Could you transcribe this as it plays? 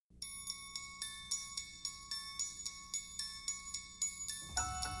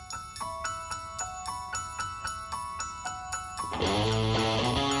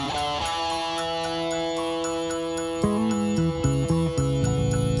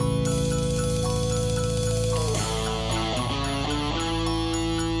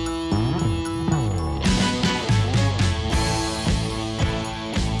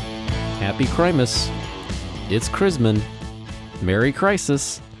Happy Christmas. It's Chrisman. Merry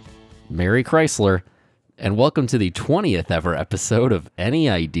Crisis. Merry Chrysler. And welcome to the 20th ever episode of Any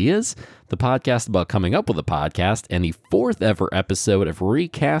Ideas, the podcast about coming up with a podcast, and the 4th ever episode of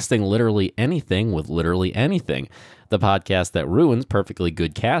recasting literally anything with literally anything, the podcast that ruins perfectly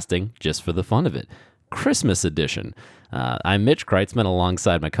good casting just for the fun of it. Christmas edition. I'm Mitch Kreitzman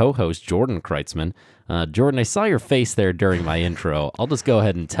alongside my co-host Jordan Kreitzman. Jordan, I saw your face there during my intro. I'll just go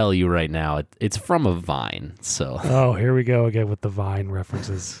ahead and tell you right now, it's from a Vine. So. Oh, here we go again with the Vine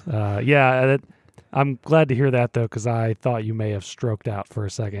references. I'm glad to hear that, though, because I thought you may have stroked out for a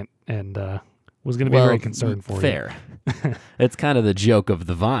second and was going to be very concerned for fair. You. It's kind of the joke of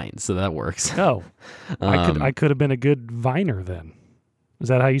the Vine, so that works. Oh, I could have been a good Viner then. Is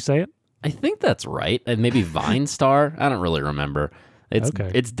that how you say it? I think that's right. And maybe Vine Star? I don't really remember.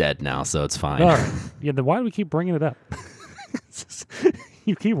 It's dead now, so it's fine. All right. Yeah, then why do we keep bringing it up?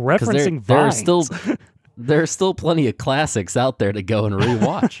 You keep referencing Vines. There are still plenty of classics out there to go and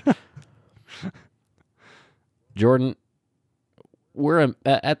rewatch. Jordan, we're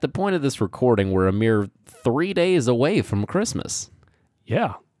at the point of this recording, we're a mere 3 days away from Christmas.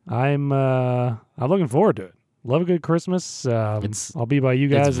 Yeah, I'm looking forward to it. Love a good Christmas. I'll be by you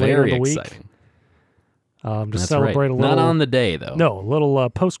guys later in the week. Exciting. Just That's celebrate right. a little. Not on the day, though. No, a little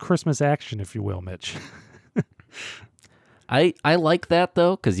post-Christmas action, if you will, Mitch. I like that,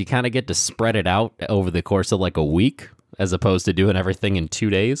 though, because you kind of get to spread it out over the course of like a week, as opposed to doing everything in 2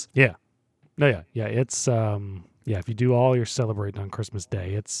 days. Yeah. No, yeah. It's if you do all your celebrating on Christmas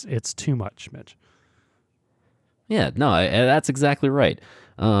Day, it's too much, Mitch. Yeah, no, that's exactly right.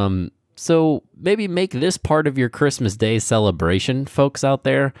 So maybe make this part of your Christmas Day celebration, folks out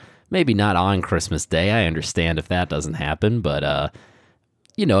there. Maybe not on Christmas Day. I understand if that doesn't happen, but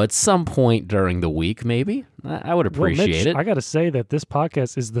at some point during the week, maybe I would appreciate it. I got to say that this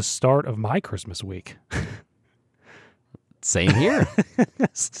podcast is the start of my Christmas week. Same here.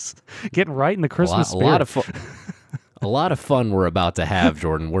 Getting right in the Christmas spirit. A lot of fun we're about to have,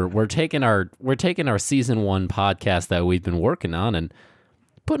 Jordan. We're taking our season 1 podcast that we've been working on and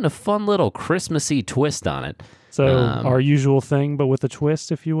putting a fun little Christmassy twist on it. So our usual thing, but with a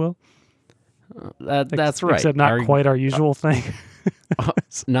twist, if you will. That's right. Except not quite our usual thing.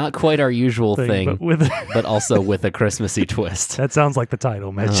 Not quite our usual thing, but also with a Christmassy twist. That sounds like the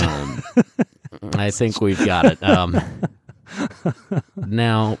title, Mitch. I think we've got it.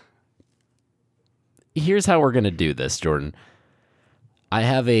 Now, here's how we're going to do this, Jordan. I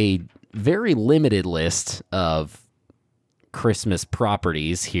have a very limited list of Christmas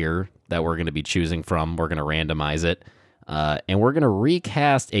properties here that we're going to be choosing from. We're going to randomize it. And we're going to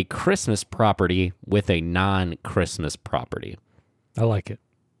recast a Christmas property with a non-Christmas property. I like it.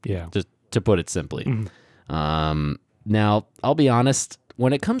 Yeah. Just to put it simply. Mm-hmm. Now, I'll be honest.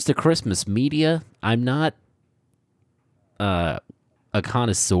 When it comes to Christmas media, I'm not a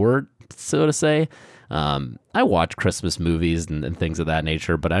connoisseur, so to say. I watch Christmas movies and things of that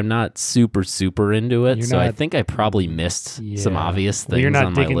nature, but I'm not super into it. I think I probably missed some obvious things you're not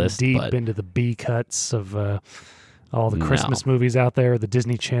on my list. Deep into the B cuts of all the Christmas movies out there, the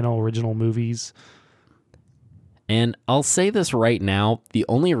Disney Channel original movies. And I'll say this right now, the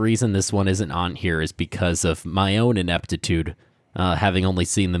only reason this one isn't on here is because of my own ineptitude, having only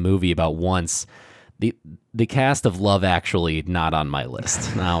seen the movie about once. The cast of Love Actually not on my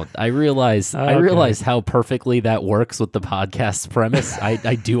list. Now, I realize how perfectly that works with the podcast's premise.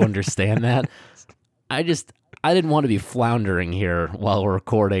 I do understand that. I didn't want to be floundering here while we're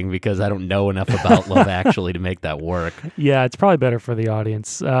recording because I don't know enough about Love Actually to make that work. Yeah, it's probably better for the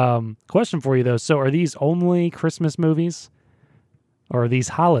audience. Question for you, though. So are these only Christmas movies or are these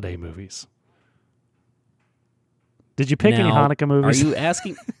holiday movies? Did you pick any Hanukkah movies? Are you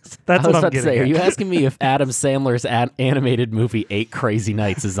asking? That's what I'm getting at. Are you asking me if Adam Sandler's animated movie 8 Crazy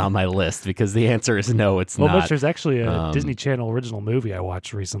Nights is on my list? Because the answer is no, it's not. Well, there's actually a Disney Channel original movie I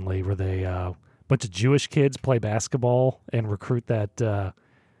watched recently where they bunch of Jewish kids play basketball and recruit that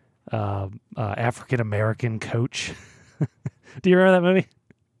African American coach. Do you remember that movie?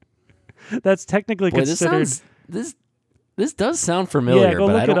 That's technically considered. This does sound familiar,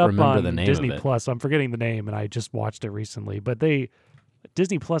 but I don't remember the name Disney of it. Plus. I'm forgetting the name, and I just watched it recently. But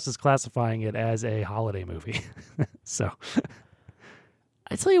Disney Plus is classifying it as a holiday movie. So,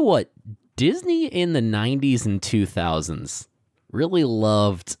 I tell you what, Disney in the 90s and 2000s really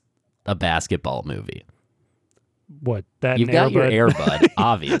loved a basketball movie. What? That you've got your Air Bud,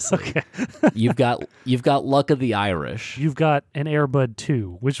 obviously. Okay. You've got Luck of the Irish. You've got an Air Bud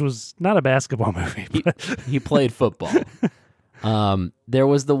 2, which was not a basketball movie. He played football. There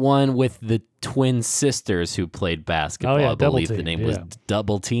was the one with the twin sisters who played basketball. Oh, yeah, I believe Double the Team, name was yeah.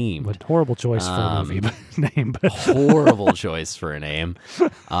 Double Team. But horrible choice for a movie name. But Horrible choice for a name.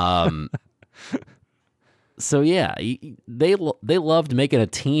 So yeah, they loved making a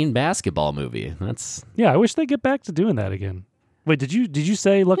teen basketball movie. That's yeah, I wish they get back to doing that again. Wait, did you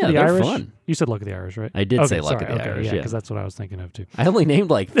say Luck Yeah, of the they're Irish? fun. You said Luck of the Irish, right? I did Okay, say Luck sorry, of the okay, Irish. yeah, Yeah, because that's what I was thinking of too. I only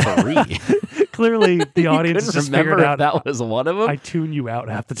named like 3. Clearly, the audience Couldn't just remember figured if out that was one of them. I tune you out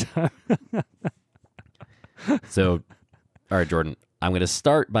half the time. So, all right, Jordan, I'm going to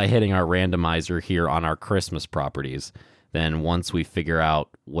start by hitting our randomizer here on our Christmas properties. Then once we figure out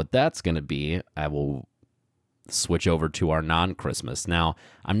what that's going to be, I will switch over to our non-Christmas. Now,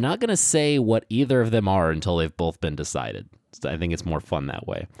 I'm not going to say what either of them are until they've both been decided. So I think it's more fun that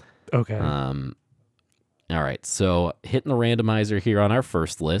way. Okay. All right, so hitting the randomizer here on our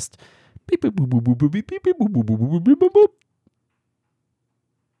first list. Beep, boop, boop, boop, boop, boop, beep, beep, boop, boop, boop, boop, boop, boop, boop,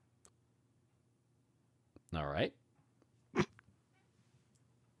 boop. All right. I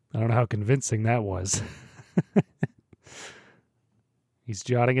don't know how convincing that was. He's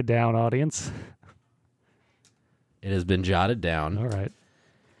jotting it down, audience. It has been jotted down. All right.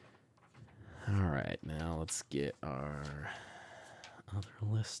 All right, now let's get our other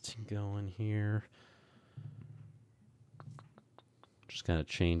list going here. Just kind of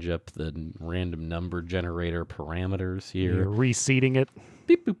change up the random number generator parameters You're here. reseating it.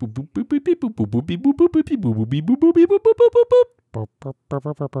 Beep, boop, boop, boop, boop, beep, beep, boop, boop, beep, boop, boop, beep, boop, boop, beep, boop, boop, beep, boop, boop, boop,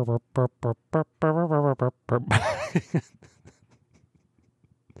 boop, boop.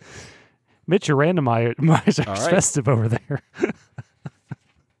 Mitch, your randomizer's All right. festive over there.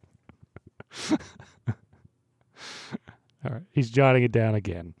 All right. He's jotting it down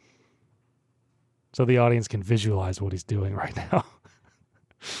again. So the audience can visualize what he's doing right now.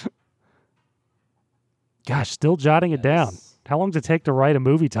 Gosh, still jotting it down. How long does it take to write a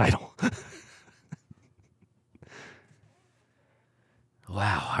movie title?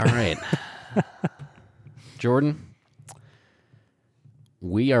 Wow. All right. Jordan,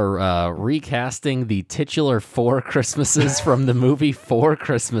 we are recasting the titular Four Christmases from the movie Four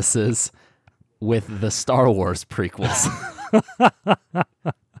Christmases with the Star Wars prequels.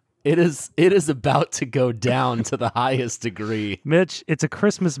 It is about to go down to the highest degree. Mitch, it's a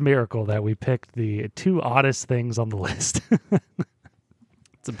Christmas miracle that we picked the two oddest things on the list.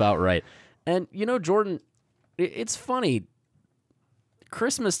 It's about right. And, you know, Jordan, it's funny.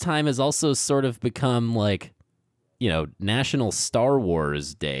 Christmas time has also sort of become like, you know, National Star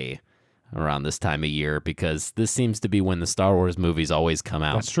Wars Day around this time of year because this seems to be when the Star Wars movies always come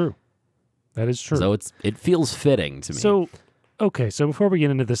out. That's true. That is true. So it feels fitting to me. So, okay, so before we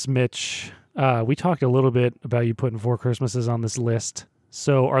get into this, Mitch, we talked a little bit about you putting Four Christmases on this list.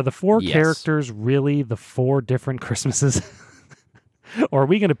 So are the four Yes. characters really the four different Christmases? Or are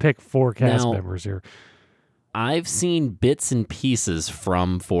we going to pick four cast Now- members here? I've seen bits and pieces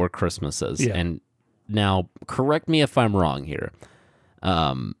from Four Christmases. Yeah. And now, correct me if I'm wrong here.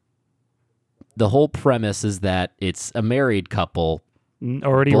 The whole premise is that it's a married couple,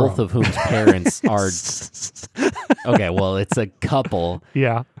 Already both wrong. of whose parents are... Okay, well, it's a couple,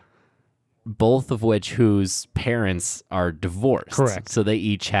 Yeah, both of which whose parents are divorced. Correct. So they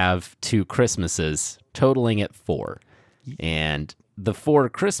each have 2 Christmases, totaling at 4. And the 4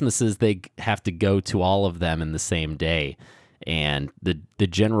 Christmases, they have to go to all of them in the same day. And the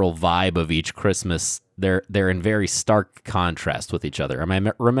general vibe of each Christmas, they're in very stark contrast with each other. Am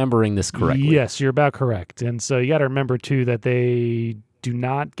I remembering this correctly? Yes, you're about correct. And so you got to remember, too, that they do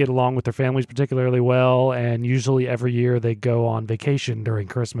not get along with their families particularly well, and usually every year they go on vacation during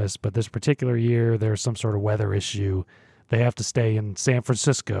Christmas, but this particular year there's some sort of weather issue. They have to stay in San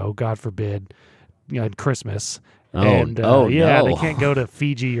Francisco, God forbid, at Christmas. Yeah, they no. can't go to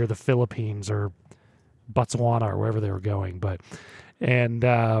Fiji or the Philippines or Botswana or wherever they were going. So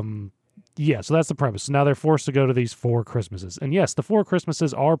that's the premise. So now they're forced to go to these 4 Christmases. And yes, the 4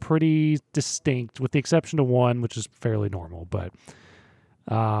 Christmases are pretty distinct, with the exception of one, which is fairly normal. But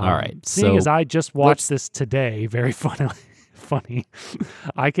All right. seeing So as I just watched this today, very funny,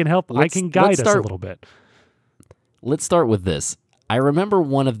 I can help. I can guide us a little bit. let's start with this. I remember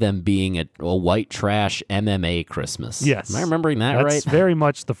one of them being a white trash MMA Christmas. Yes. Am I remembering that That's right? very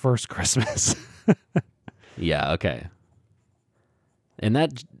much the first Christmas. Yeah, okay. And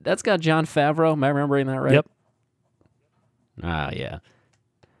that's got Jon Favreau. Am I remembering that right? Yep. Ah, yeah.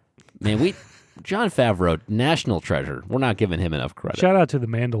 Man, Jon Favreau, national treasure. We're not giving him enough credit. Shout out to The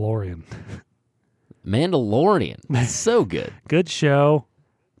Mandalorian. Mandalorian. So good. Good show.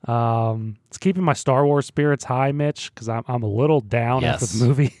 It's keeping my Star Wars spirits high, Mitch, because I'm a little down after Yes. the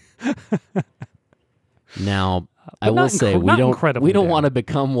movie. Now, I will say we don't incredibly down. want to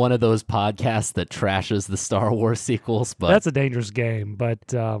become one of those podcasts that trashes the Star Wars sequels, but That's a dangerous game. But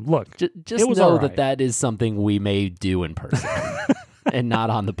look, just it was know all right. that is something we may do in person and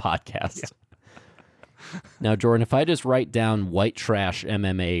not on the podcast. Yeah. Now, Jordan, if I just write down white trash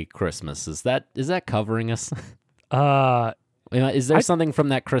MMA Christmas, is that covering us? Is there something from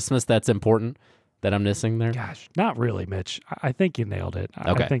that Christmas that's important that I'm missing there? Gosh, not really, Mitch. I think you nailed it.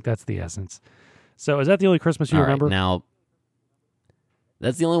 Okay. I think that's the essence. So is that the only Christmas you All right, remember? now,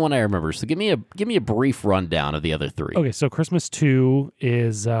 that's the only one I remember. So give me a brief rundown of the other three. Okay, so Christmas 2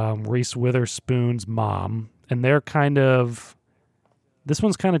 is Reese Witherspoon's mom, and they're kind of, this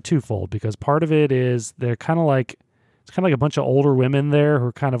one's kind of twofold because part of it is they're kind of like, it's kind of like a bunch of older women there who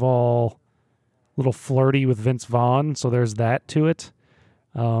are kind of all a little flirty with Vince Vaughn, so there's that to it.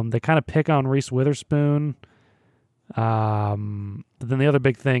 They kind of pick on Reese Witherspoon. But then the other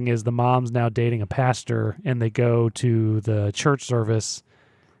big thing is the mom's now dating a pastor, and they go to the church service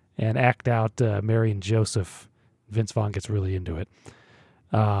and act out Mary and Joseph. Vince Vaughn gets really into it.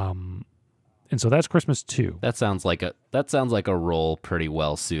 And so that's Christmas 2. That sounds like a role pretty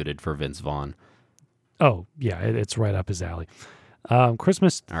well suited for Vince Vaughn. Oh, yeah, it's right up his alley.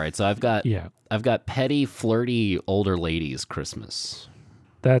 Christmas. All right, so I've got petty, flirty older ladies Christmas.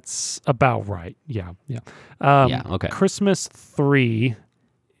 That's about right. Yeah. Okay. Christmas 3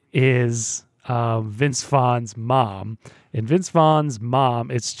 is Vince Vaughn's mom. And Vince Vaughn's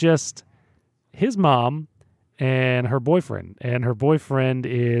mom, it's just his mom and her boyfriend. And her boyfriend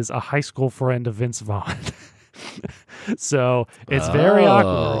is a high school friend of Vince Vaughn. So it's very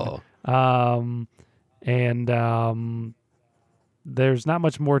awkward. There's not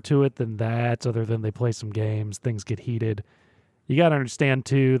much more to it than that, other than they play some games, things get heated. You got to understand,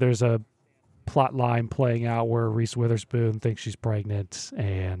 too, there's a plot line playing out where Reese Witherspoon thinks she's pregnant,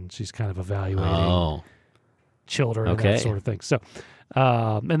 and she's kind of evaluating children and that sort of thing. So,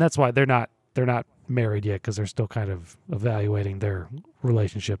 and that's why they're not married yet, because they're still kind of evaluating their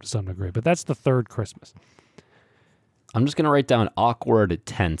relationship to some degree. But that's the third Christmas. I'm just going to write down awkward,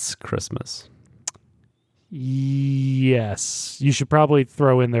 tense Christmas. Yes. You should probably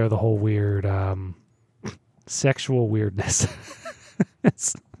throw in there the whole weird sexual weirdness.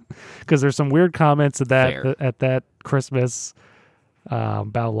 Because there's some weird comments at that Christmas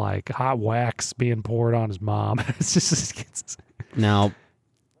about like hot wax being poured on his mom. It's just Now,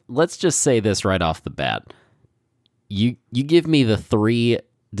 let's just say this right off the bat. You give me the three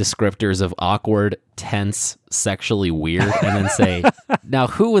descriptors of awkward, tense, sexually weird, and then say, now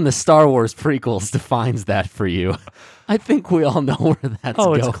who in the Star Wars prequels defines that for you? I think we all know where that's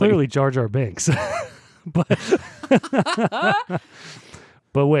going. It's clearly Jar Jar Binks.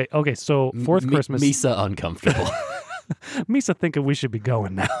 But wait, okay, so fourth Christmas. Misa uncomfortable. Misa thinking we should be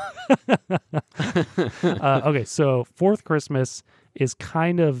going now. Okay, so fourth Christmas is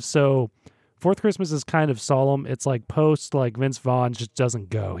kind of solemn. It's like post, like Vince Vaughn just doesn't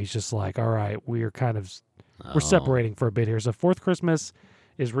go. He's just like, all right, we're separating for a bit here. So fourth Christmas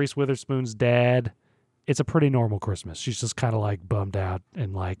is Reese Witherspoon's dad. It's a pretty normal Christmas. She's just kind of like bummed out,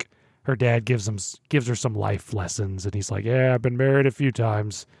 and like her dad gives her some life lessons, and he's like, yeah, I've been married a few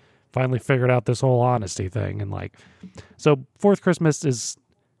times. Finally figured out this whole honesty thing. And like, so fourth Christmas is,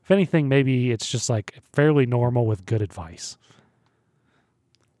 if anything, maybe it's just like fairly normal with good advice.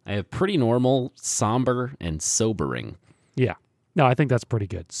 I have pretty normal, somber, and sobering. Yeah. No, I think that's pretty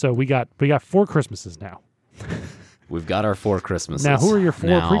good. So we got 4 Christmases now. We've got our 4 Christmases. Now, who are your 4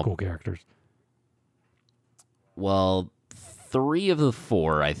 prequel characters? Well, 3 of the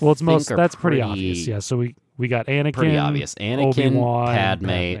 4, I think. Well, that's pretty obvious. Yeah. So we got Anakin. Pretty obvious. Anakin, Obi-Wan,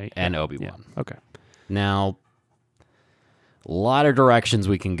 Padme, and Obi-Wan. Yeah. Okay. Now, a lot of directions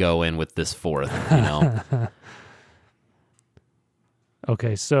we can go in with this 4th, you know.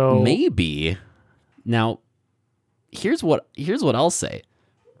 Okay, so maybe now here's what I'll say.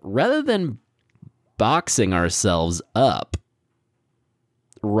 Rather than boxing ourselves up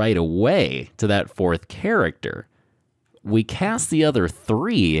right away to that 4th character, we cast the other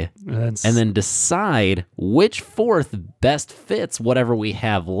 3 and then decide which 4th best fits whatever we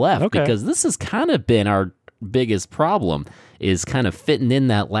have left. Okay. Because this has kind of been our biggest problem, is kind of fitting in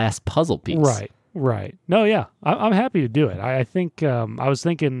that last puzzle piece. Right. No, yeah. I'm happy to do it. I think I was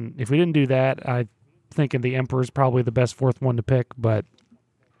thinking if we didn't do that, I'm thinking the Emperor's probably the best 4th one to pick, but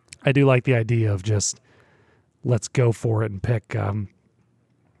I do like the idea of just let's go for it and pick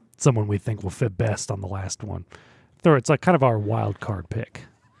someone we think will fit best on the last one. So it's like kind of our wild card pick.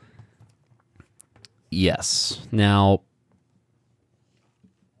 Yes. Now,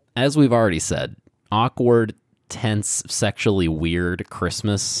 as we've already said, awkward, tense, sexually weird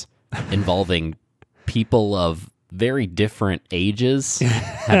Christmas involving people of very different ages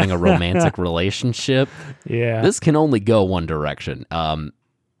having a romantic relationship. Yeah. This can only go one direction.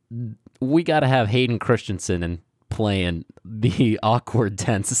 We got to have Hayden Christensen and playing the awkward,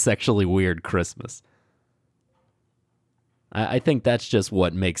 tense, sexually weird Christmas. I think that's just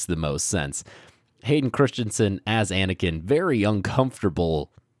what makes the most sense. Hayden Christensen as Anakin, very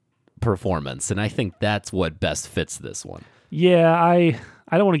uncomfortable performance, and I think that's what best fits this one. Yeah, I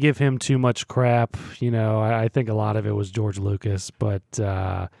don't want to give him too much crap. I think a lot of it was George Lucas, but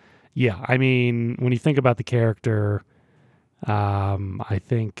yeah, I mean, when you think about the character, I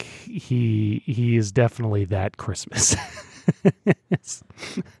think he is definitely that Christmas.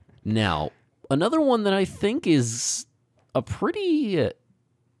 Now, another one that I think is a pretty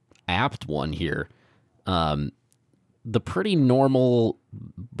apt one here. The pretty normal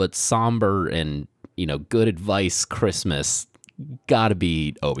but somber and good advice Christmas gotta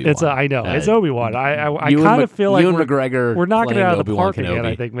be Obi-Wan. I know it's Obi-Wan. I kind of feel like Ewan McGregor we're knocking it out of the Obi-Wan park again.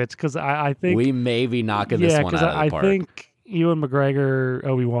 I think, Mitch, because I think we may be knocking this one out of the park. I think Ewan McGregor,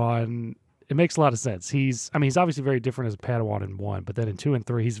 Obi-Wan, it makes a lot of sense. He's obviously very different as a Padawan in 1, but then in 2 and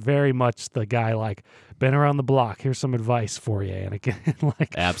 3, he's very much the guy like, been around the block. Here's some advice for you, Anakin.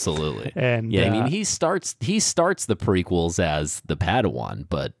 Like, absolutely. And yeah, I mean, he starts the prequels as the Padawan,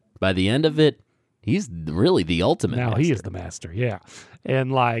 but by the end of it, he's really the ultimate. Now master. He is the master, yeah.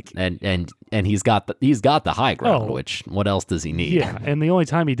 And like, and he's got the high ground. Which what else does he need? Yeah, and the only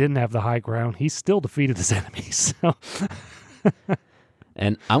time he didn't have the high ground, he still defeated his enemies. So.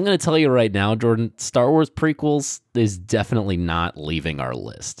 And I'm going to tell you right now, Jordan, Star Wars prequels is definitely not leaving our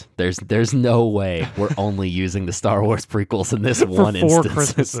list. There's no way we're only using the Star Wars prequels in this one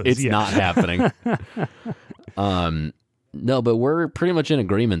instance. It's not happening. No, but we're pretty much in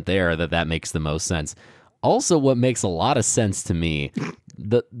agreement there that makes the most sense. Also, what makes a lot of sense to me,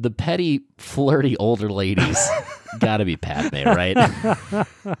 the petty, flirty older ladies got to be Padme, right?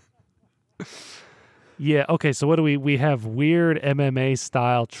 Yeah, okay, so what do we have weird MMA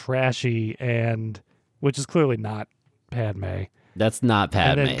style trashy, and which is clearly not Padme. That's not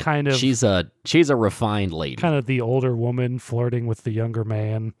Padme. And then kind of she's a refined lady. Kind of the older woman flirting with the younger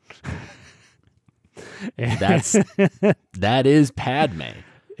man. That is Padme.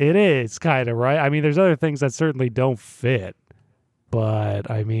 It is kind of, right? I mean, there's other things that certainly don't fit, but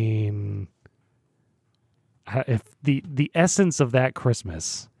I mean, if the essence of that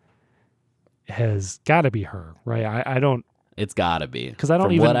Christmas has got to be her, right? I don't. It's got to be, because I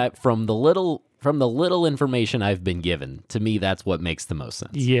don't from the little information I've been given. To me, that's what makes the most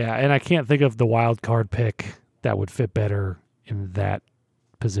sense. Yeah, and I can't think of the wild card pick that would fit better in that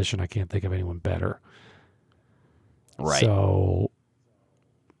position. I can't think of anyone better. Right. So,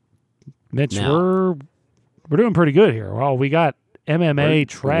 Mitch, we're doing pretty good here. Well, we got MMA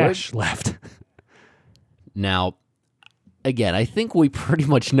trash left. Now, again, I think we pretty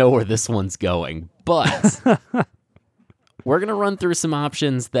much know where this one's going, but we're going to run through some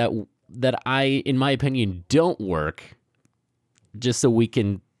options that in my opinion, don't work, just so we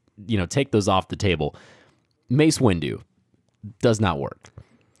can, take those off the table. Mace Windu does not work.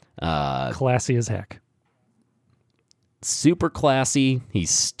 Classy as heck. Super classy.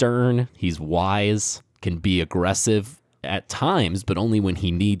 He's stern. He's wise. Can be aggressive at times, but only when he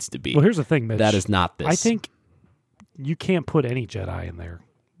needs to be. Well, here's the thing, Mitch. That is not this. I think you can't put any Jedi in there.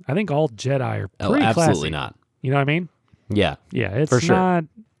 I think all Jedi are pretty absolutely classy. not. You know what I mean? Yeah. Yeah, it's for sure. not,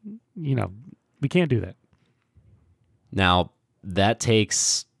 we can't do that. Now, that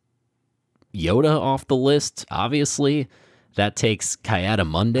takes Yoda off the list, obviously. That takes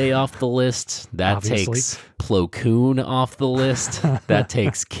Ki-Adi-Mundi off the list. That obviously. Takes Plo Koon off the list. That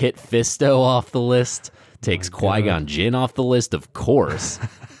takes Kit Fisto off the list. Takes Qui-Gon Jinn off the list, of course.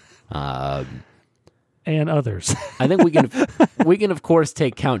 And others. I think we can of course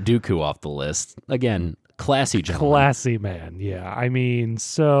take Count Dooku off the list. Again, classy gentleman. Classy man, yeah. I mean,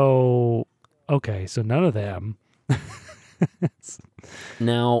 so none of them.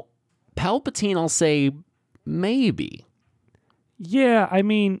 Now, Palpatine, I'll say maybe. Yeah, I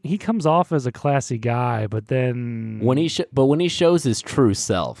mean, he comes off as a classy guy, but then when he shows his true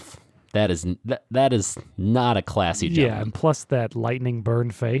self, that is not a classy gentleman. Yeah, and plus that lightning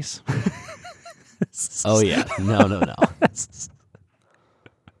burn face. Oh yeah, no.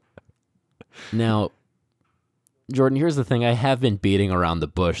 Now, Jordan, here's the thing: I have been beating around the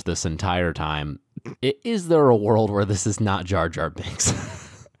bush this entire time. Is there a world where this is not Jar Jar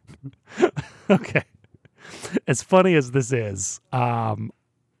Binks? Okay. As funny as this is, I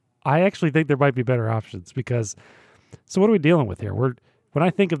actually think there might be better options because. So what are we dealing with here? When I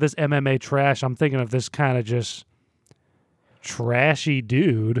think of this MMA trash, I'm thinking of this kind of just trashy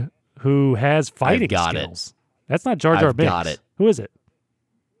dude who has fighting skills. That's not Jar Jar I've Binks. got it. Who is it?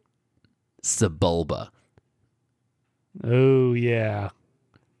 Sebulba. Oh, yeah.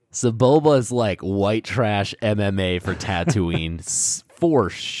 Sebulba is like white trash MMA for Tatooine, for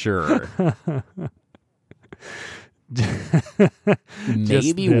sure.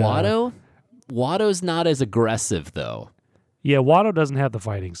 Maybe Watto? Watto's not as aggressive, though. Yeah, Watto doesn't have the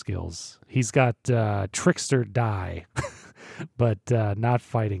fighting skills. He's got trickster die, but not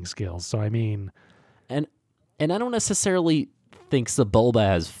fighting skills. So, I mean... And I don't necessarily think Sebulba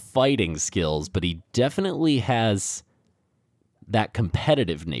has fighting skills, but he definitely has that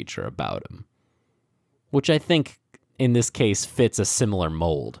competitive nature about him, which I think in this case fits a similar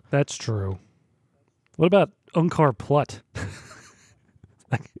mold. That's true. What about Unkar Plutt?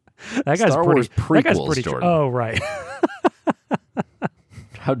 that guy's Star Wars prequels, that guy's pretty Jordan. Oh, right.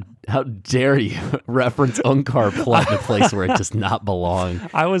 How dare you reference Unkar Plutt in a place where it does not belong?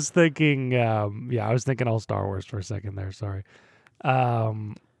 I was thinking, I was thinking all Star Wars for a second there. Sorry.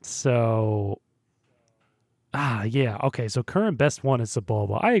 Okay. So current best one is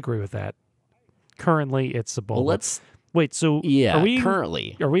Sebulba. I agree with that. Currently, it's Sebulba. Well, let's wait. So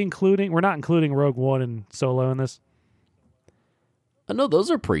currently are we including? We're not including Rogue One and Solo in this. No, those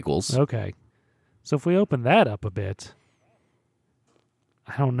are prequels. Okay. So if we open that up a bit.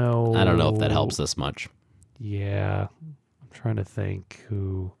 I don't know if that helps us much. Yeah. I'm trying to think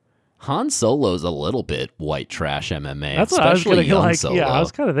who. Han Solo's a little bit white trash MMA. That's what I was going to like. Solo. Yeah, I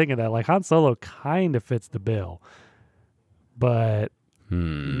was kind of thinking that. Like, Han Solo kind of fits the bill. But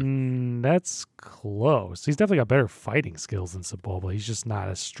that's close. He's definitely got better fighting skills than Sebulba. He's just not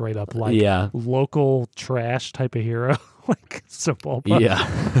a straight up, local trash type of hero like Sebulba. Yeah.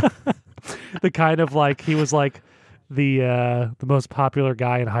 The kind of like, he was like, the most popular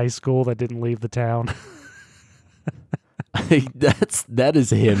guy in high school that didn't leave the town. that is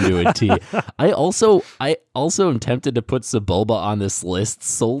him to a T. I also am tempted to put Sebulba on this list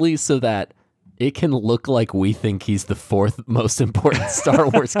solely so that it can look like we think he's the fourth most important Star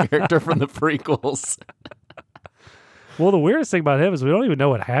Wars character from the prequels. Well, the weirdest thing about him is we don't even know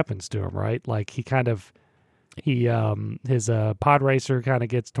what happens to him, right? Like his pod racer kind of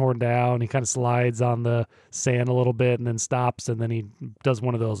gets torn down. He kind of slides on the sand a little bit and then stops, and then he does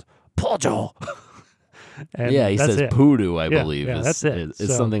one of those Pojo. He says it. Poodoo, I believe. That's it.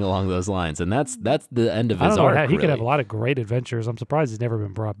 Is something along those lines, and that's the end of his arc. He could have a lot of great adventures. I'm surprised he's never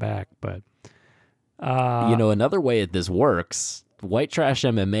been brought back, but another way that this works. White Trash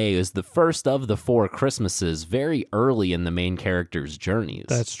MMA is the first of the 4 Christmases very early in the main character's journeys.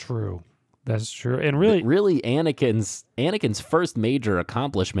 That's true. And really Anakin's first major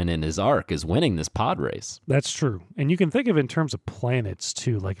accomplishment in his arc is winning this pod race. That's true. And you can think of it in terms of planets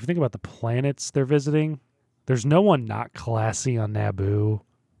too. Like if you think about the planets they're visiting, there's no one not classy on Naboo.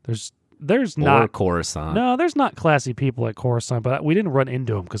 There's not Coruscant. No, there's not classy people at Coruscant, but we didn't run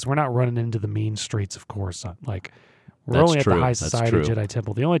into them because we're not running into the mean streets of Coruscant. Like we're only at the High Society Jedi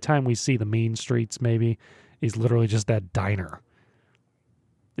Temple. The only time we see the mean streets maybe is literally just that diner.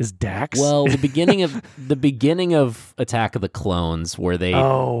 Is Dax? Well, the beginning of Attack of the Clones, where they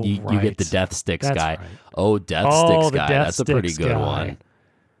you get the Death Sticks guy. Right. Oh, Death Sticks guy. That's a pretty good one.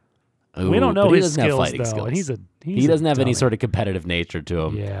 Ooh, we don't know his skills, though, and he doesn't have any sort of competitive nature to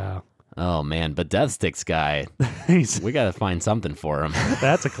him. Yeah. Oh man, but Death Sticks guy, we got to find something for him.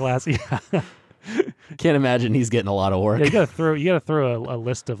 That's a classy. Can't imagine he's getting a lot of work. Yeah, you gotta throw a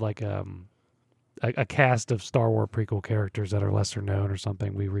list of like a cast of Star Wars prequel characters that are lesser known or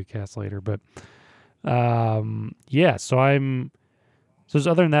something we recast later. But so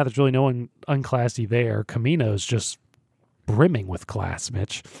other than that, there's really no one unclassy there. Kamino's just brimming with class,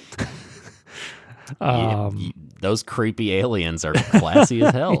 Mitch. Those creepy aliens are classy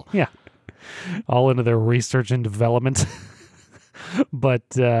as hell. Yeah. All into their research and development.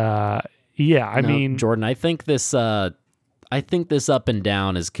 But I mean, Jordan, I think this up and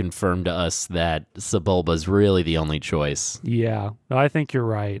down has confirmed to us that Sebulba's really the only choice. Yeah, no, I think you're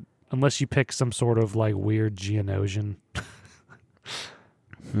right. Unless you pick some sort of like weird Geonosian.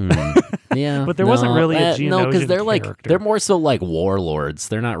 Yeah, but there wasn't really a Geonosian no, because character. They're more so like warlords.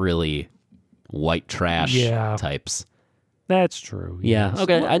 They're not really white trash types. That's true. Yeah. Yes.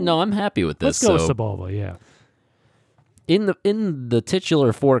 Okay. I'm happy with this. Let's go with Sebulba. Yeah. In the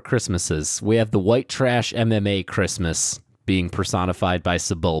titular 4 Christmases, we have the white trash MMA Christmas being personified by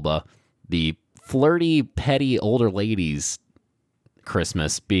Sebulba, the flirty, petty older ladies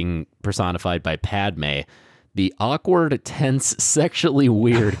Christmas being personified by Padme, the awkward, tense, sexually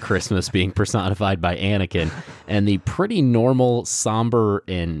weird Christmas being personified by Anakin, and the pretty normal, somber,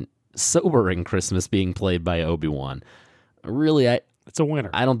 and sobering Christmas being played by Obi-Wan. Really, It's a winner.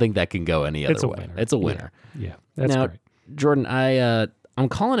 I don't think that can go any other It's a way. winner. It's a winner. Yeah, that's Now, great. Jordan, I'm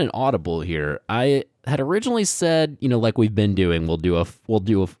calling an audible here. I had originally said, like we've been doing, we'll do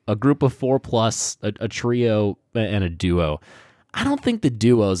a group of 4+, a trio, and a duo. I don't think the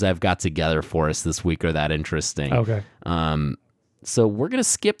duos I've got together for us this week are that interesting. Okay. So we're gonna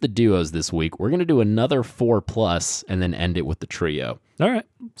skip the duos this week. We're gonna do another 4+, and then end it with the trio. All right.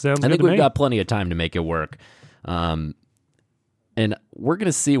 Sounds good I think to we've me. got plenty of time to make it work. And we're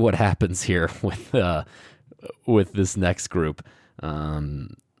gonna see what happens here with this next group. All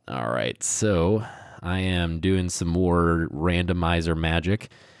right, so I am doing some more randomizer magic.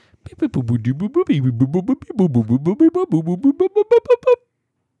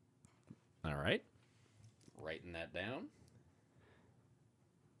 All right, writing that down.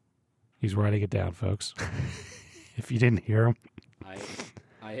 He's writing it down, folks. If you didn't hear him,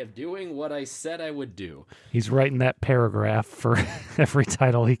 I am doing what I said I would do. he's writing that paragraph for every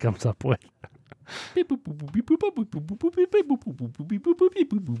title he comes up with.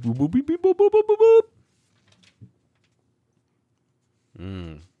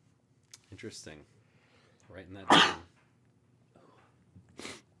 Interesting. Writing that down.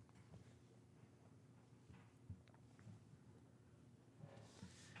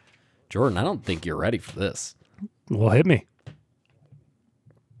 Jordan, I don't think you're ready for this. Well, hit me.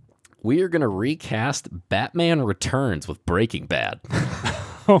 We are going to recast Batman Returns with Breaking Bad.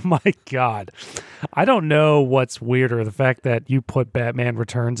 Oh my God. I don't know what's weirder, the fact that you put Batman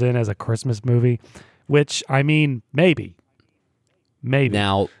Returns in as a Christmas movie, which, I mean, maybe.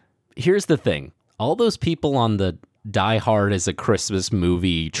 Now, here's the thing. All those people on the Die Hard as a Christmas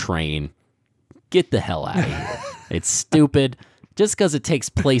movie train, get the hell out of here. It's stupid. Just because it takes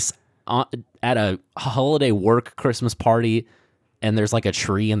place at a holiday work Christmas party and there's like a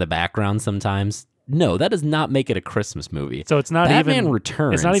tree in the background sometimes. No, that does not make it a Christmas movie. So it's not Batman even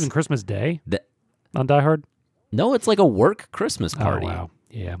Returns. It's not even Christmas Day on Die Hard? No, it's like a work Christmas party. Oh, wow.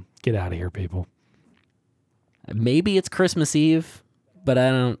 Yeah. Get out of here, people. Maybe it's Christmas Eve, but I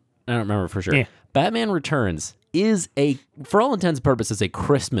don't remember for sure. Yeah. Batman Returns is for all intents and purposes, a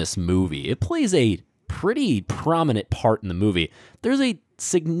Christmas movie. It plays a pretty prominent part in the movie. There's a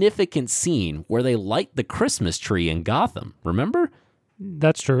significant scene where they light the Christmas tree in Gotham. Remember?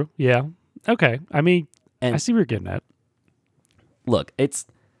 That's true. Yeah. Okay. I mean, And- I see what you're getting at. Look, it's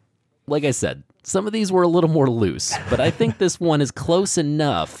like I said, some of these were a little more loose, but I think this one is close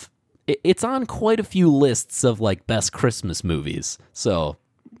enough. It's on quite a few lists of like best Christmas movies. So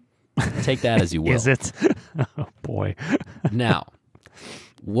take that as you will. Is it? Oh, boy. Now,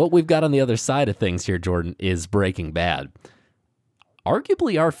 what we've got on the other side of things here, Jordan, is Breaking Bad.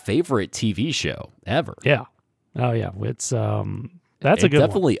 Arguably our favorite TV show ever. Yeah. Oh, yeah. It's that's a It's good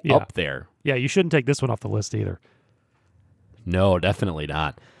definitely one. Yeah. up there. Yeah, you shouldn't take this one off the list either. No, definitely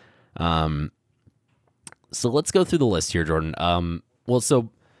not. So let's go through the list here, Jordan. So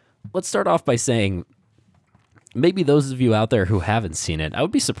let's start off by saying maybe those of you out there who haven't seen it, I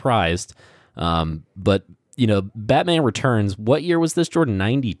would be surprised. But Batman Returns. What year was this, Jordan?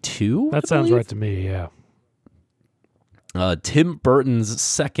 92. That sounds right to me. Yeah. Tim Burton's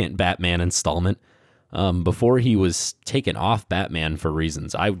second Batman installment. Before he was taken off Batman for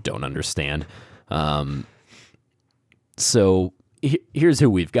reasons I don't understand. So here's who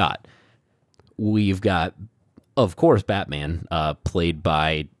we've got. We've got, of course, Batman, played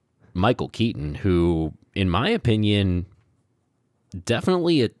by Michael Keaton, who, in my opinion,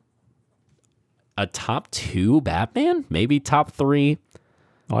 definitely a top 2 Batman, maybe top 3.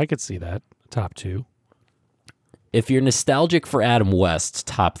 Oh, I could see that. Top 2. If you're nostalgic for Adam West,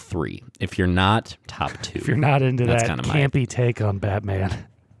 top 3. If you're not, top 2. If you're not into That's that kinda campy take on Batman.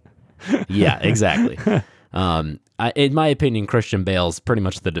 Yeah, exactly. In my opinion, Christian Bale's pretty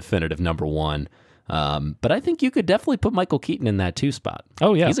much the definitive number 1. But I think you could definitely put Michael Keaton in that 2 spot.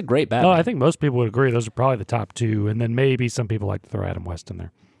 Oh, yeah. He's a great Batman. No, I think most people would agree. Those are probably the top 2. And then maybe some people like to throw Adam West in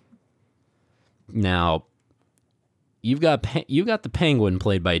there. Now, you've got the Penguin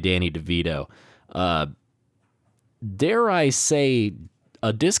played by Danny DeVito. Dare I say,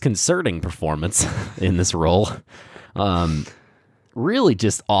 a disconcerting performance in this role. Really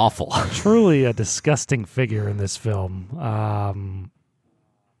just awful. Truly a disgusting figure in this film.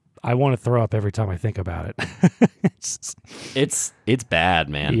 I want to throw up every time I think about it. It's bad,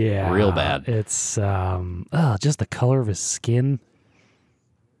 man. Yeah. Real bad. It's just the color of his skin.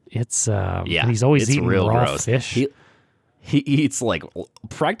 It's Yeah, and he's always it's eating real raw gross. fish. He eats like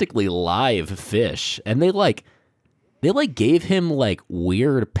practically live fish, and they gave him like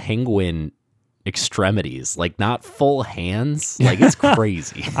weird penguin extremities, like not full hands. Like it's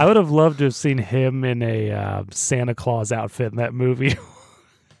crazy. I would have loved to have seen him in a Santa Claus outfit in that movie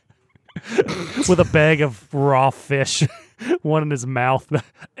with a bag of raw fish, one in his mouth.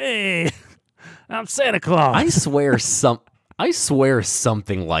 Hey, I'm Santa Claus. I swear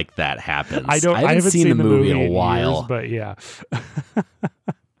something like that happens. I haven't seen the movie in a while, years, but yeah.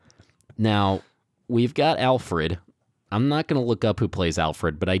 Now, we've got Alfred. I'm not going to look up who plays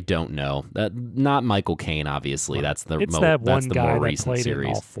Alfred, but I don't know. Not Michael Caine, obviously. That's the it's that one that's the guy more that recent played series.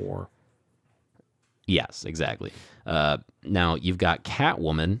 in all four. Yes, exactly. Now, you've got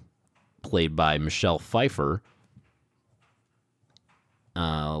Catwoman, played by Michelle Pfeiffer.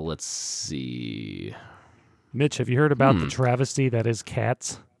 Let's see. Mitch, have you heard about the travesty that is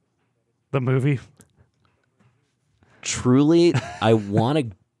Cats, the movie? Truly, I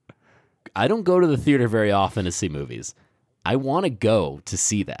don't go to the theater very often to see movies. I want to go to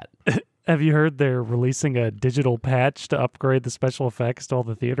see that. Have you heard they're releasing a digital patch to upgrade the special effects to all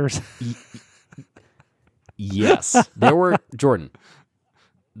the theaters? Yes. There were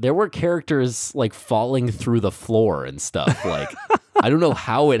characters like falling through the floor and stuff. Like, I don't know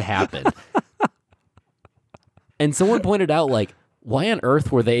how it happened. And someone pointed out, like, why on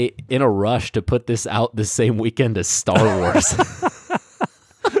earth were they in a rush to put this out the same weekend as Star Wars?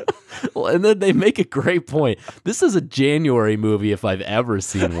 Well, and then they make a great point. This is a January movie if I've ever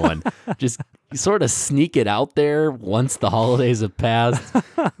seen one. Just sort of sneak it out there once the holidays have passed,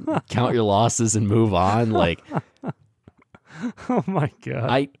 count your losses and move on. Like, oh my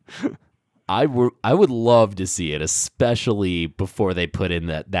God. I would love to see it, especially before they put in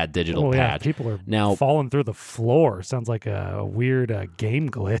that digital patch. People are now falling through the floor. Sounds like a weird game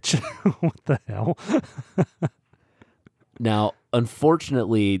glitch. What the hell? Now,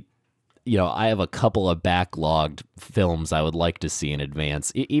 unfortunately, I have a couple of backlogged films I would like to see in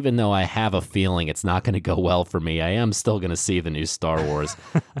advance. Even though I have a feeling it's not going to go well for me, I am still going to see the new Star Wars.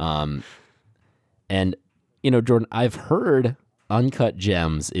 And, Jordan, I've heard Uncut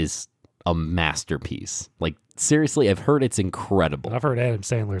Gems is a masterpiece. Like, seriously, I've heard it's incredible. I've heard Adam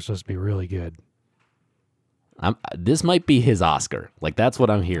Sandler is supposed to be really good. This might be his Oscar. Like, that's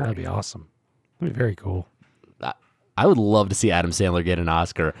what I'm hearing. That'd be awesome. That'd be very cool. I would love to see Adam Sandler get an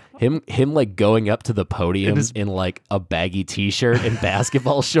Oscar. Him like going up to the podium in like a baggy T-shirt and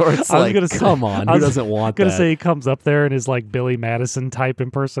basketball shorts. Like, come on, who doesn't want that? I was going to say he comes up there in his like Billy Madison type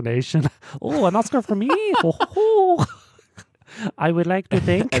impersonation. Oh, an Oscar for me? Oh. I would like to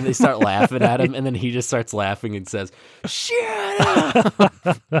thank. And they start laughing at him, and then he just starts laughing and says, "Shut up."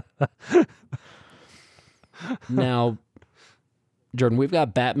 Now, Jordan, we've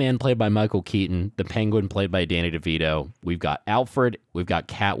got Batman played by Michael Keaton, the Penguin played by Danny DeVito. We've got Alfred. We've got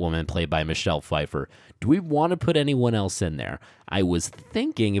Catwoman played by Michelle Pfeiffer. Do we want to put anyone else in there? I was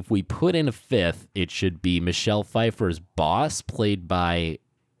thinking if we put in a fifth, it should be Michelle Pfeiffer's boss played by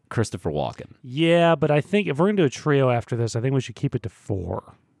Christopher Walken. Yeah, but I think if we're going to do a trio after this, I think we should keep it to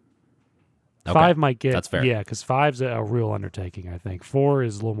 4. Okay, 5 might get... That's fair. Yeah, because 5's a real undertaking, I think. 4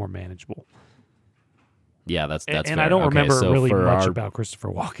 is a little more manageable. Yeah, that's and fair. I don't remember so really much about Christopher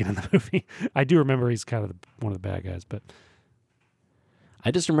Walken in the movie. I do remember he's kind of one of the bad guys, but...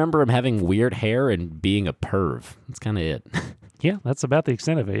 I just remember him having weird hair and being a perv. That's kind of it. Yeah, that's about the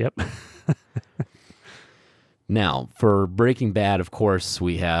extent of it, yep. Now, for Breaking Bad, of course,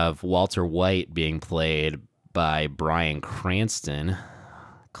 we have Walter White being played by Bryan Cranston.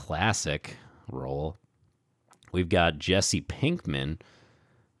 Classic role. We've got Jesse Pinkman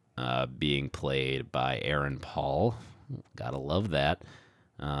being played by Aaron Paul. Gotta love that.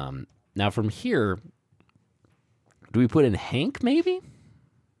 Now, from here, do we put in Hank, maybe?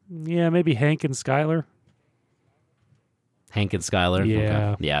 Yeah, maybe Hank and Skyler. Hank and Skyler?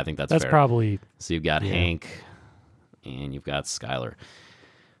 Yeah. Okay. Yeah, I think that's fair. Probably... So you've got Hank... and you've got Skyler.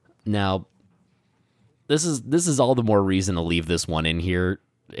 Now, this is all the more reason to leave this one in here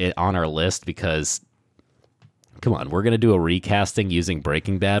on our list because, come on, we're going to do a recasting using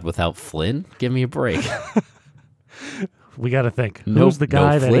Breaking Bad without Flynn? Give me a break. We got to think. Who's the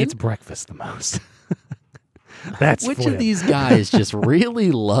guy that eats breakfast the most? That's Which Flynn. of these guys just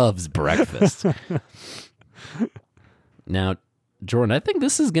really loves breakfast? Now, Jordan, I think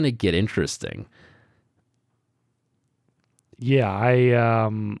this is going to get interesting.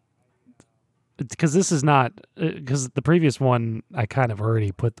 Yeah, because this is not because the previous one I kind of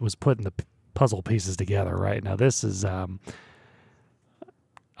already was putting the puzzle pieces together. Right now, this is I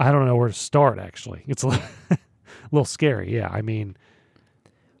don't know where to start. Actually, it's a little scary. Yeah, I mean,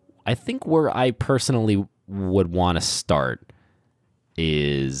 I think where I personally would want to start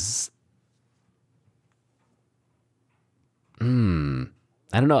is,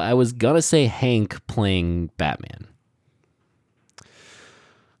 I don't know. I was gonna say Hank playing Batman.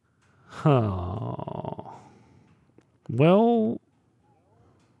 Oh. Well,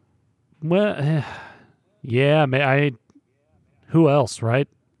 yeah, who else, right?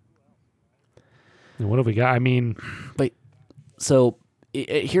 And what have we got? I mean, But so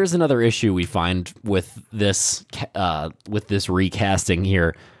here's another issue we find with this recasting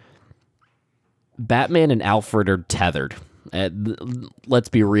here. Batman and Alfred are tethered. Let's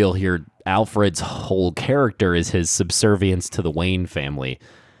be real here. Alfred's whole character is his subservience to the Wayne family.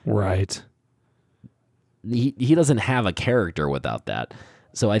 right. He doesn't have a character without that.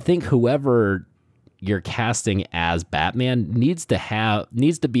 So I think whoever you're casting as Batman needs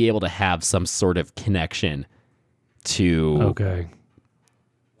to be able to have some sort of connection to Okay.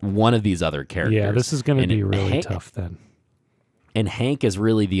 one of these other characters. Yeah, this is going to And be really Hank, tough then. And Hank is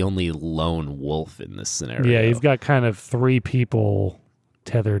really the only lone wolf in this scenario. Yeah, you've got kind of three people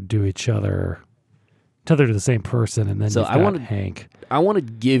tethered to each other, tethered to the same person, and then So you've I got wanna- Hank. I want to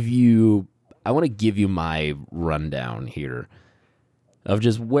give you my rundown here of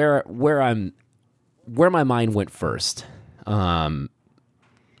just where my mind went first. Batman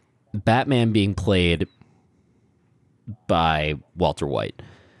being played by Walter White,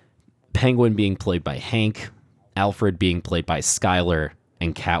 Penguin being played by Hank, Alfred being played by Skylar,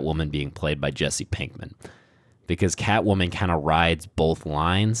 and Catwoman being played by Jesse Pinkman. Because Catwoman kind of rides both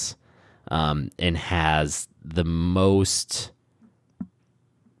lines and has the most...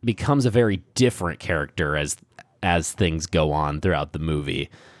 becomes a very different character as things go on throughout the movie.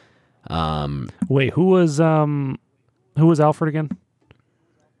 Wait, who was Alfred again?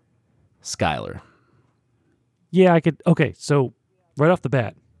 Skylar. Yeah, I could. Okay, so right off the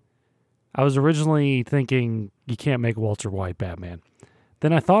bat, I was originally thinking you can't make Walter White Batman.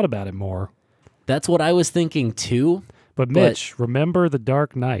 Then I thought about it more. That's what I was thinking too. But Mitch, remember The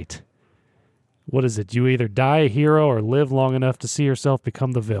Dark Knight. What is it? You either die a hero or live long enough to see yourself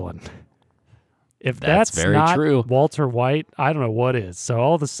become the villain. If That's that's very not true. Walter White, I don't know what is. So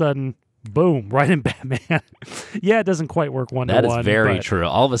all of a sudden, boom, right in Batman. Yeah, it doesn't quite work one to one. That is very but true.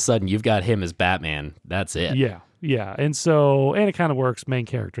 All of a sudden, you've got him as Batman. That's it. Yeah. And it kind of works, main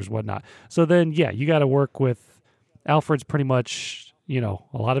characters, whatnot. So then, yeah, you got to work with Alfred's pretty much, a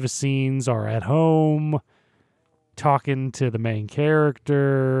lot of his scenes are at home, talking to the main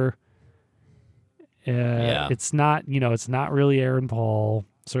character. Yeah. It's not, it's not really Aaron Paul,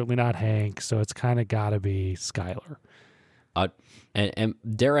 certainly not Hank, so it's kind of got to be Skylar. And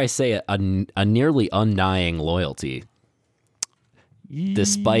dare I say a nearly undying loyalty,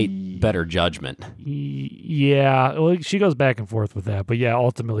 despite better judgment. Yeah, well, she goes back and forth with that, but yeah,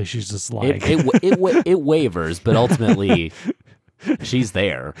 ultimately she's just like It wavers, but ultimately she's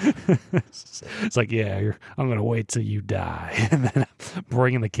there. it's like, yeah, I'm gonna wait till you die, and then I'm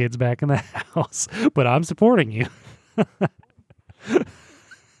bringing the kids back in the house, but I'm supporting you.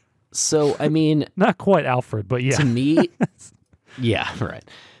 So I mean, Not quite Alfred, but yeah. to me, yeah, right.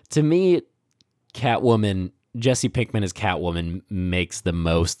 To me, Catwoman, Jesse Pinkman as Catwoman makes the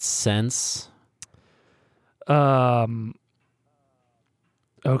most sense.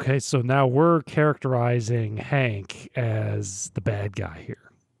 Okay, so now we're characterizing Hank as the bad guy here.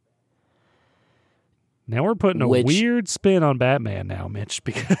 Now we're putting a weird spin on Batman now, Mitch,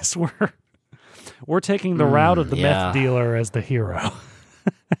 because we're taking the route of the meth dealer as the hero.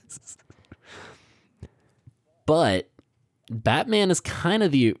 But Batman is kind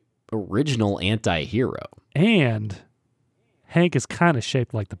of the original anti-hero. And Hank is kind of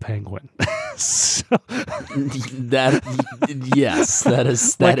shaped like the Penguin. So, Yes, that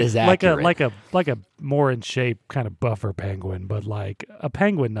is accurate. like a more in shape kind of buffer penguin, but like a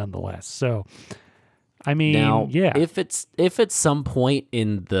penguin nonetheless. So, I mean, now, yeah. if at some point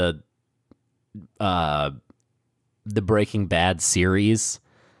in the Breaking Bad series,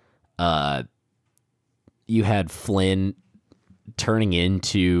 you had Flynn turning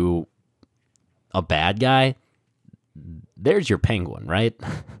into a bad guy, there's your Penguin, right?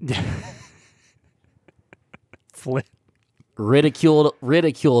 Flynn. Ridiculed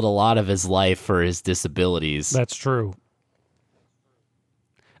a lot of his life for his disabilities. That's true.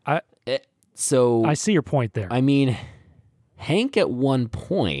 So I see your point there. I mean, Hank at one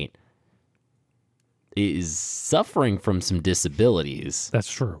point is suffering from some disabilities.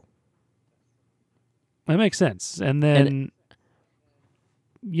 That's true. That makes sense. And then,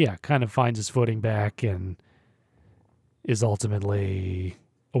 kind of finds his footing back and is ultimately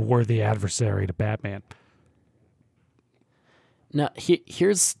a worthy adversary to Batman. Now,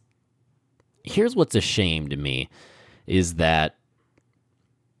 here's what's a shame to me is that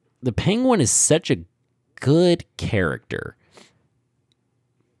the Penguin is such a good character,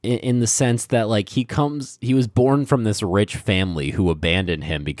 in the sense that like he was born from this rich family who abandoned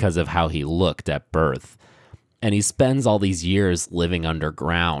him because of how he looked at birth. And he spends all these years living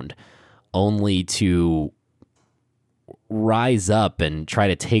underground only to rise up and try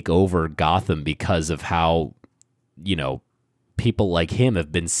to take over Gotham because of how, people like him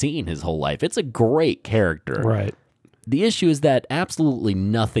have been seen his whole life. It's a great character. Right. The issue is that absolutely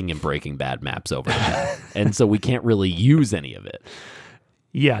nothing in Breaking Bad maps over to that. And so we can't really use any of it.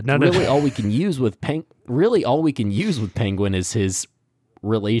 Yeah, Really all we can use with Penguin is his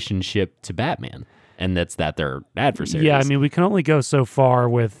relationship to Batman. And that's that they're adversaries. Yeah, I mean, we can only go so far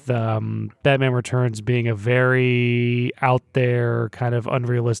with Batman Returns being a very out there, kind of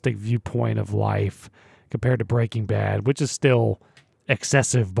unrealistic viewpoint of life compared to Breaking Bad, which is still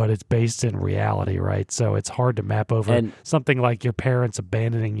excessive, but it's based in reality, right? So it's hard to map over something like your parents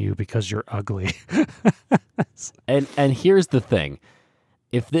abandoning you because you're ugly. and here's the thing.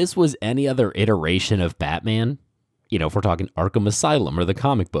 If this was any other iteration of Batman, if we're talking Arkham Asylum or the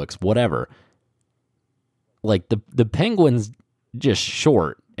comic books, whatever, like the Penguin's just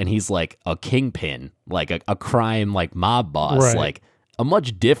short and he's like a kingpin, like a crime like mob boss, right. Like a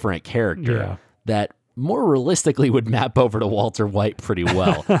much different character that more realistically would map over to Walter White pretty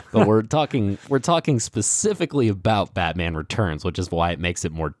well. But we're talking specifically about Batman Returns, which is why it makes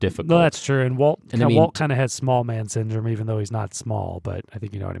it more difficult. No, that's true. And Walt kind of has small man syndrome, even though he's not small, but I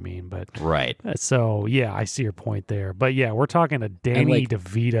think you know what I mean. But right. So yeah, I see your point there. But yeah, we're talking a Danny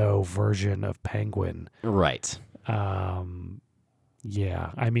DeVito version of Penguin. Right. Yeah,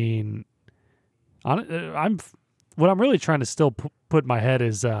 I mean, what I'm really trying to still put in my head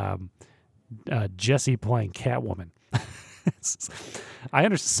is Jesse playing Catwoman. I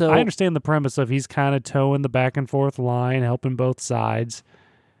understand the premise of he's kind of towing the back and forth line, helping both sides.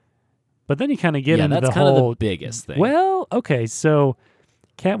 But then you kind of get into that's the kind whole of the biggest thing. Well, okay, so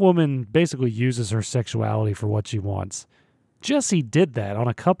Catwoman basically uses her sexuality for what she wants. Jesse did that on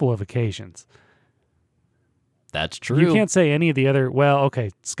a couple of occasions. That's true. You can't say any of the other. Well,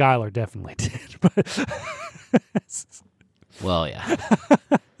 okay, Skylar definitely did. But well, yeah.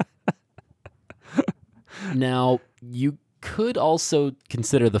 Now, you could also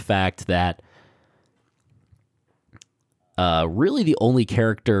consider the fact that really the only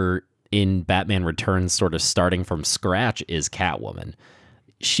character in Batman Returns sort of starting from scratch is Catwoman.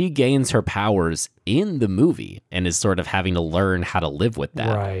 She gains her powers in the movie and is sort of having to learn how to live with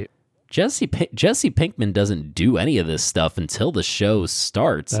that. Right. Jesse Pinkman doesn't do any of this stuff until the show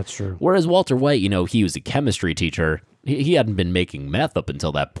starts. That's true. Whereas Walter White, he was a chemistry teacher. He hadn't been making meth up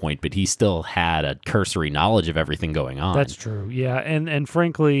until that point, but he still had a cursory knowledge of everything going on. That's true. Yeah, and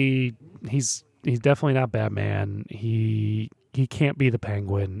frankly, he's definitely not Batman. He can't be the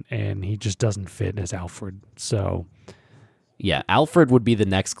Penguin, and he just doesn't fit as Alfred. So yeah, Alfred would be the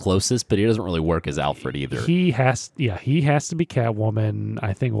next closest, but he doesn't really work as Alfred either. He has to be Catwoman.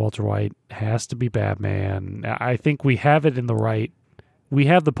 I think Walter White has to be Batman. I think we have it in the right. We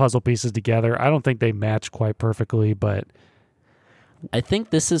have the puzzle pieces together. I don't think they match quite perfectly, but I think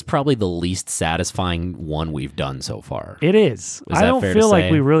this is probably the least satisfying one we've done so far. It is. I don't feel like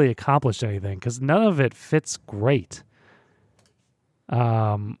we really accomplished anything because none of it fits great.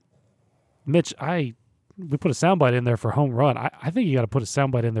 Mitch, we put a soundbite in there for home run. I think you got to put a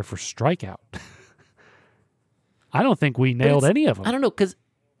soundbite in there for strikeout. I don't think we nailed any of them. I don't know, because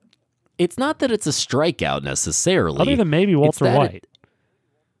it's not that it's a strikeout necessarily. Other than maybe Walter White.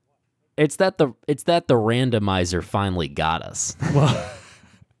 It's that the randomizer finally got us. Well,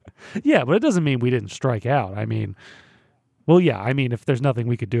 yeah, but it doesn't mean we didn't strike out. I mean, well, yeah, I mean, if there's nothing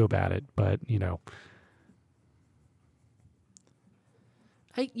we could do about it, but,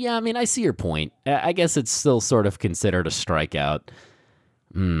 I see your point. I guess it's still sort of considered a strikeout.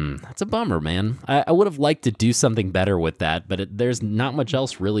 That's a bummer, man. I would have liked to do something better with that, but there's not much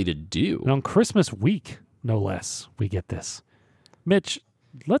else really to do. And on Christmas week, no less, we get this. Mitch,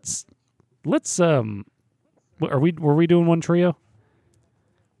 let's were we doing one trio?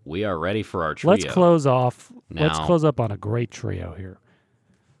 We are ready for our trio. Let's close off. Now, let's close up on a great trio here.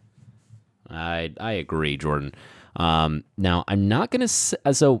 I agree, Jordan. Now I'm not gonna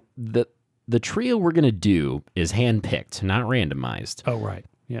so the trio we're gonna do is handpicked, not randomized. Oh right,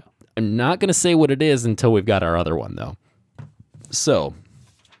 yeah. I'm not gonna say what it is until we've got our other one though. So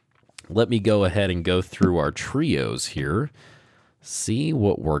let me go ahead and go through our trios here. See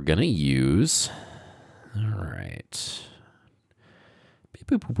what we're gonna use. All right.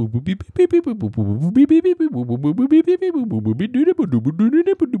 Wow,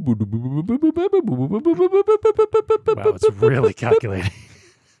 it's really calculating.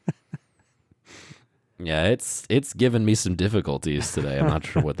 Yeah, it's given me some difficulties today. I'm not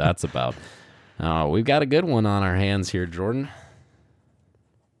sure what that's about. We've got a good one on our hands here, Jordan.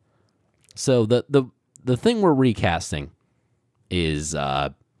 So the thing we're recasting is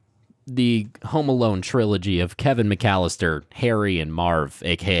the Home Alone trilogy of Kevin McAllister, Harry, and Marv,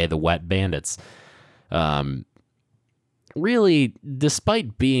 aka the Wet Bandits. Really,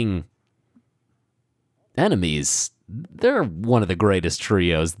 despite being enemies, they're one of the greatest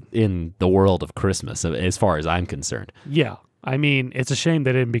trios in the world of Christmas, as far as I'm concerned. Yeah. I mean, it's a shame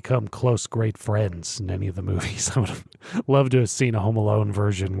they didn't become close, great friends in any of the movies. I would have loved to have seen a Home Alone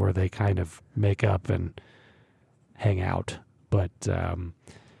version where they kind of make up and hang out. But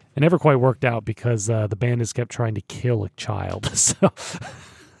it never quite worked out because the bandits kept trying to kill a child. So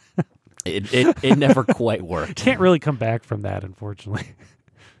It never quite worked. can't really come back from that, unfortunately.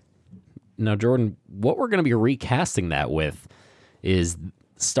 Now, Jordan, what we're going to be recasting that with is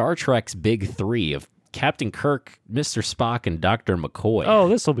Star Trek's Big Three of Captain Kirk, Mr. Spock, and Dr. McCoy. Oh,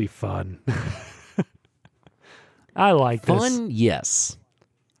 this will be fun. I like this. Fun, yes.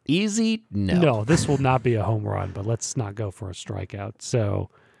 Easy, no. No, this will not be a home run, but let's not go for a strikeout. So,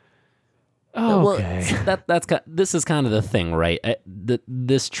 Well, okay. this is kind of the thing, right?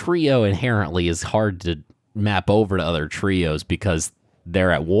 This trio inherently is hard to map over to other trios because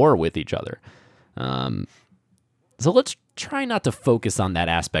they're at war with each other. So let's try not to focus on that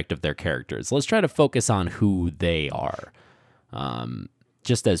aspect of their characters. Let's try to focus on who they are,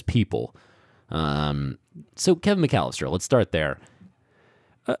 just as people. So Kevin McAllister, let's start there.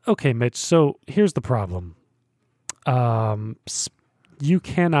 Okay, Mitch. So here's the problem. You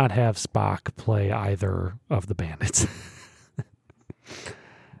cannot have Spock play either of the bandits.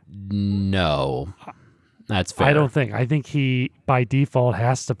 No, that's fair. I don't think. I think he, by default,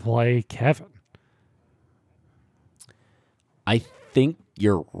 has to play Kevin. I think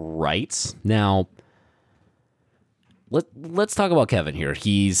you're right. Now, let's talk about Kevin here.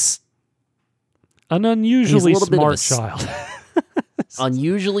 He's An unusually little bit of smart child.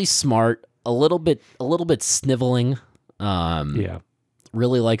 unusually smart, a little bit sniveling. Yeah,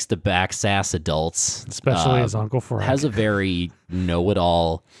 Really likes to backsass adults, especially his Uncle Frank. Has a very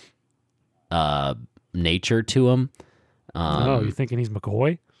know-it-all nature to him. Oh, you thinking he's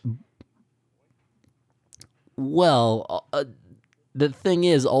McCoy? Well, the thing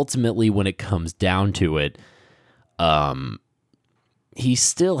is, ultimately, when it comes down to it, he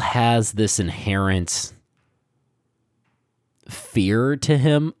still has this inherent fear to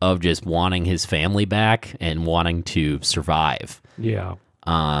him of just wanting his family back and wanting to survive. Yeah.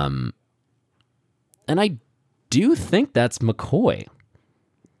 And I do think that's McCoy.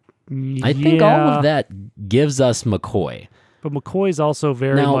 I think all of that gives us McCoy. But McCoy's also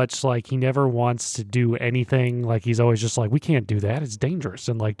very Now- much like he never wants to do anything. Like he's always just like, we can't do that. It's dangerous.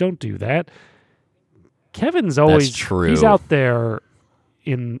 And like, don't do that. Kevin's always true. He's out there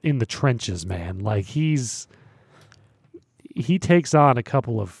in the trenches, man. Like he takes on a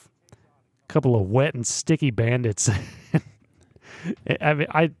couple of wet and sticky bandits. I mean,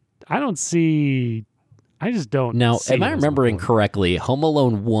 I don't see. I just don't. Now, see am I it as remembering McCoy. correctly? Home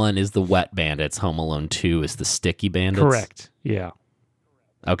Alone 1 is the wet bandits. Home Alone 2 is the sticky bandits. Correct. Yeah.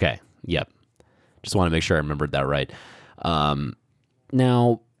 Okay. Yep. Just want to make sure I remembered that right.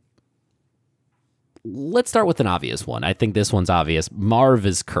 Now, let's start with an obvious one. I think this one's obvious. Marv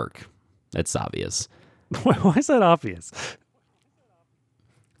is Kirk. That's obvious. Why is that obvious?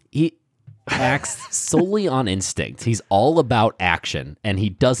 He acts solely on instinct. He's all about action, and he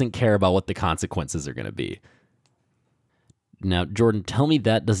doesn't care about what the consequences are going to be. Now, Jordan, tell me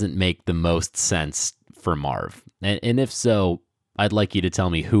that doesn't make the most sense for Marv. And if so, I'd like you to tell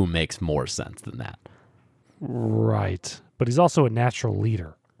me who makes more sense than that. Right. But he's also a natural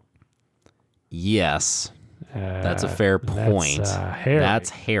leader. Yes, that's a fair point. That's Harry. That's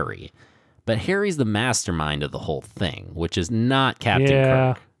Harry. But Harry's the mastermind of the whole thing, which is not Captain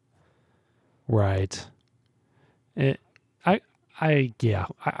Yeah. Kirk. Right. I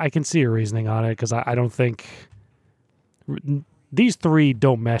can see your reasoning on it because I don't think these three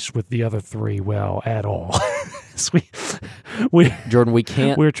don't mesh with the other three well at all. we Jordan, we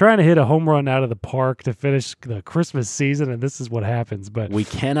can't we're trying to hit a home run out of the park to finish the Christmas season, and this is what happens. But we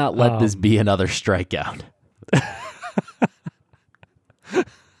cannot let this be another strikeout.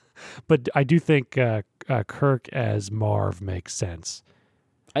 But I do think Kirk as Marv makes sense.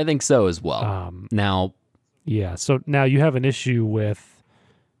 I think so as well. Now, Yeah. So now you have an issue with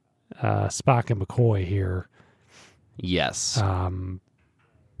Spock and McCoy here. yes.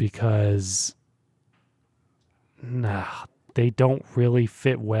 Because they don't really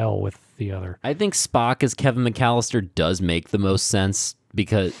fit well with the other. I think Spock as Kevin McAllister does make the most sense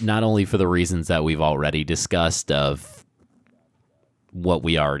because not only for the reasons that we've already discussed of what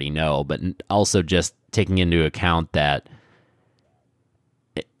we already know, but also just taking into account that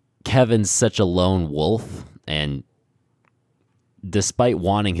Kevin's such a lone wolf, and despite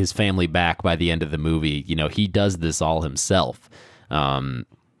wanting his family back by the end of the movie, he does this all himself. And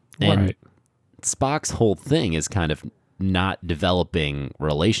Right. Spock's whole thing is kind of not developing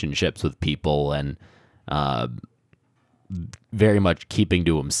relationships with people and very much keeping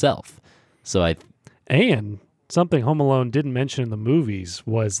to himself. So And something Home Alone didn't mention in the movies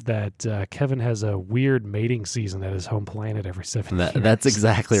was that Kevin has a weird mating season at his home planet every 7 years. that's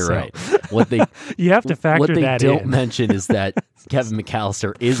exactly So, right. What they You have to factor what they that don't in. mention is that Kevin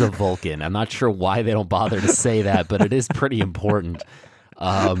McAllister is a Vulcan. I'm not sure why they don't bother to say that, but it is pretty important.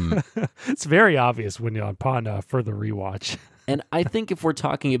 It's very obvious when you're upon further rewatch. And I think if we're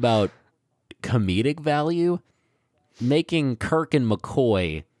talking about comedic value, making Kirk and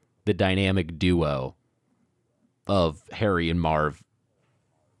McCoy the dynamic duo of Harry and Marv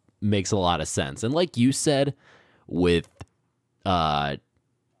makes a lot of sense. And like you said, with McCoy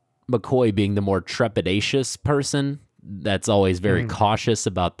being the more trepidatious person that's always very cautious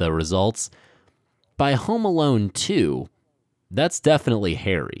about the results, by Home Alone 2, that's definitely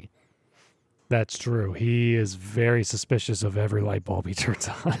Harry. That's true. He is very suspicious of every light bulb he turns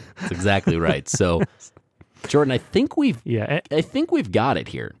on. That's exactly right. So, Jordan, I think we've got it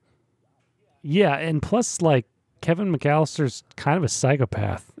here. Yeah, and plus, like, Kevin McAllister's kind of a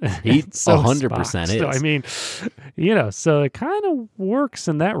psychopath. He So 100% Spock. is. So, I mean, so it kind of works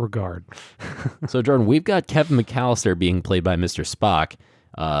in that regard. So, Jordan, we've got Kevin McAllister being played by Mr. Spock,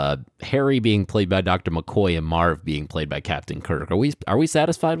 Harry being played by Dr. McCoy, and Marv being played by Captain Kirk. Are we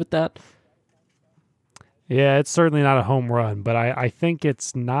satisfied with that? Yeah, it's certainly not a home run, but I think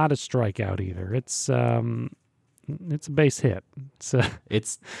it's not a strikeout either. It's a base hit.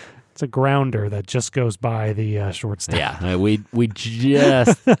 It's a grounder that just goes by the shortstop. Yeah, we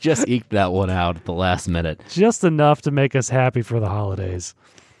just eked that one out at the last minute. Just enough to make us happy for the holidays.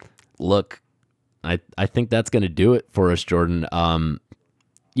 Look, I think that's going to do it for us, Jordan. Not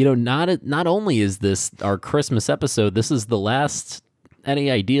only is this our Christmas episode, this is the last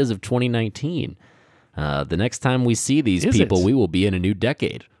Any Ideas of 2019. The next time we see these people, we will be in a new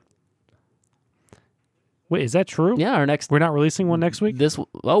decade. Wait, is that true? Yeah, We're not releasing one next week?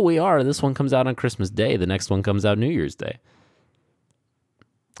 We are. This one comes out on Christmas Day. The next one comes out New Year's Day.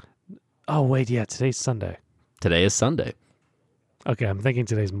 Oh, wait, yeah, today's Sunday. Today is Sunday. Okay, I'm thinking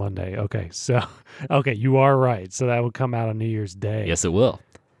today's Monday. Okay, you are right. So that would come out on New Year's Day. Yes, it will.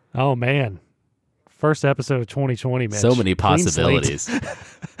 Oh, man. First episode of 2020, Mitch. So many Clean slate. possibilities.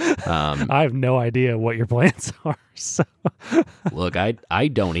 I have no idea what your plans are. So. Look, I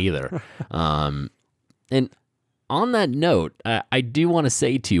don't either. And on that note, I do want to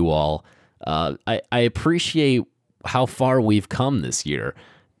say to you all, I appreciate how far we've come this year.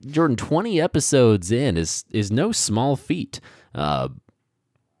 Jordan, 20 episodes in is no small feat. And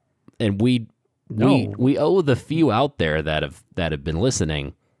we owe the few out there that have been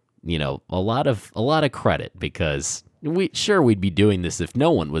listening, a lot of credit, because we'd be doing this if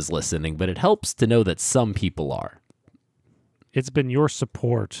no one was listening, but it helps to know that some people are. It's been your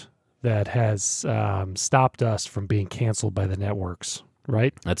support that has stopped us from being canceled by the networks,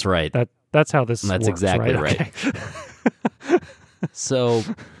 right? That's right. That's how this That's works, exactly right. Okay. So,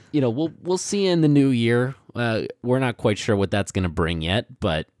 we'll see you in the new year. We're not quite sure what that's going to bring yet,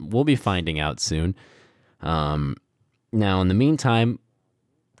 but we'll be finding out soon. Now, in the meantime,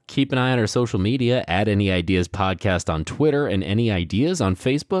 keep an eye on our social media at Any Ideas Podcast on Twitter, and Any Ideas on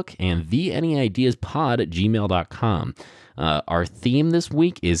Facebook, and the Any Ideas Pod at gmail.com. Our theme this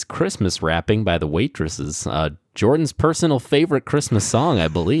week is Christmas Wrapping by the Waitresses, Jordan's personal favorite Christmas song, I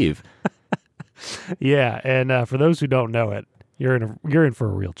believe. Yeah, and for those who don't know it, you're in for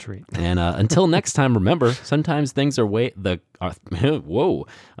a real treat. And until next time, remember, sometimes things are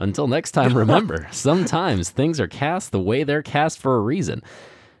Until next time, remember, sometimes things are cast the way they're cast for a reason.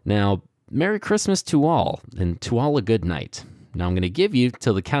 Now, Merry Christmas to all, and to all a good night. Now I'm going to give you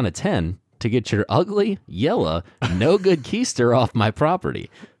till the count of 10 to get your ugly, yellow, no good keister off my property.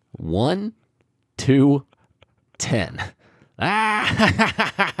 1, 2, 10. Ah!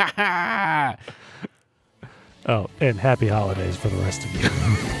 Oh, and happy holidays for the rest of you.